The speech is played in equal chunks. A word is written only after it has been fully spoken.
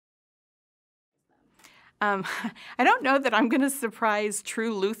Um, I don't know that I'm going to surprise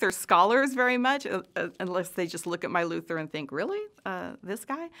true Luther scholars very much, unless they just look at my Luther and think, really, this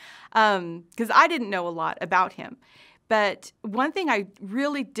guy? Because I didn't know a lot about him. But one thing I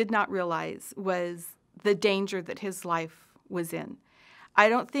really did not realize was the danger that his life was in. I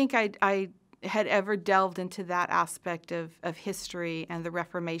don't think I had ever delved into that aspect of history and the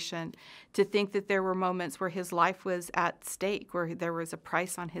Reformation to think that there were moments where his life was at stake, where there was a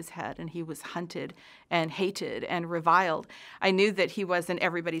price on his head and he was hunted and hated and reviled. I knew that he wasn't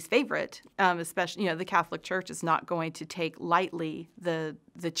everybody's favorite, especially, the Catholic Church is not going to take lightly the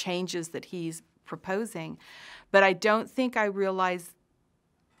changes that he's proposing. But I don't think I realized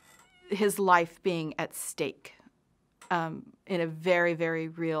his life being at stake in a very, very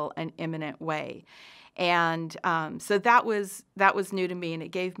real and imminent way. And so that was new to me, and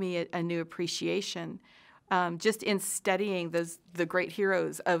it gave me a new appreciation just in studying the great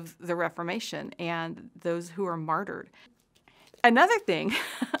heroes of the Reformation and those who are martyred. Another thing,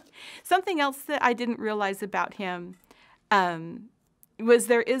 something else that I didn't realize about him was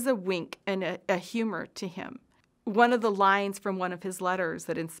there is a wink and a humor to him. One of the lines from one of his letters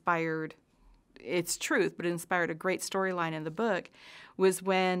that inspired its truth, but it inspired a great storyline in the book, was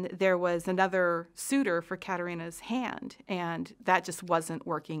when there was another suitor for Caterina's hand, and that just wasn't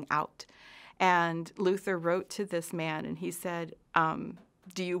working out. And Luther wrote to this man, and he said,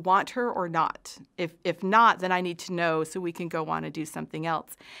 do you want her or not? If not, then I need to know so we can go on and do something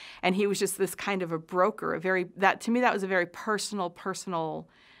else. And he was just this kind of a broker, to me that was a very personal,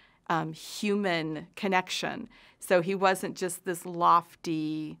 human connection. So he wasn't just this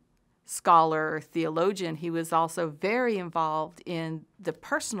lofty scholar, theologian. He was also very involved in the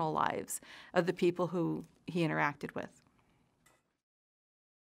personal lives of the people who he interacted with.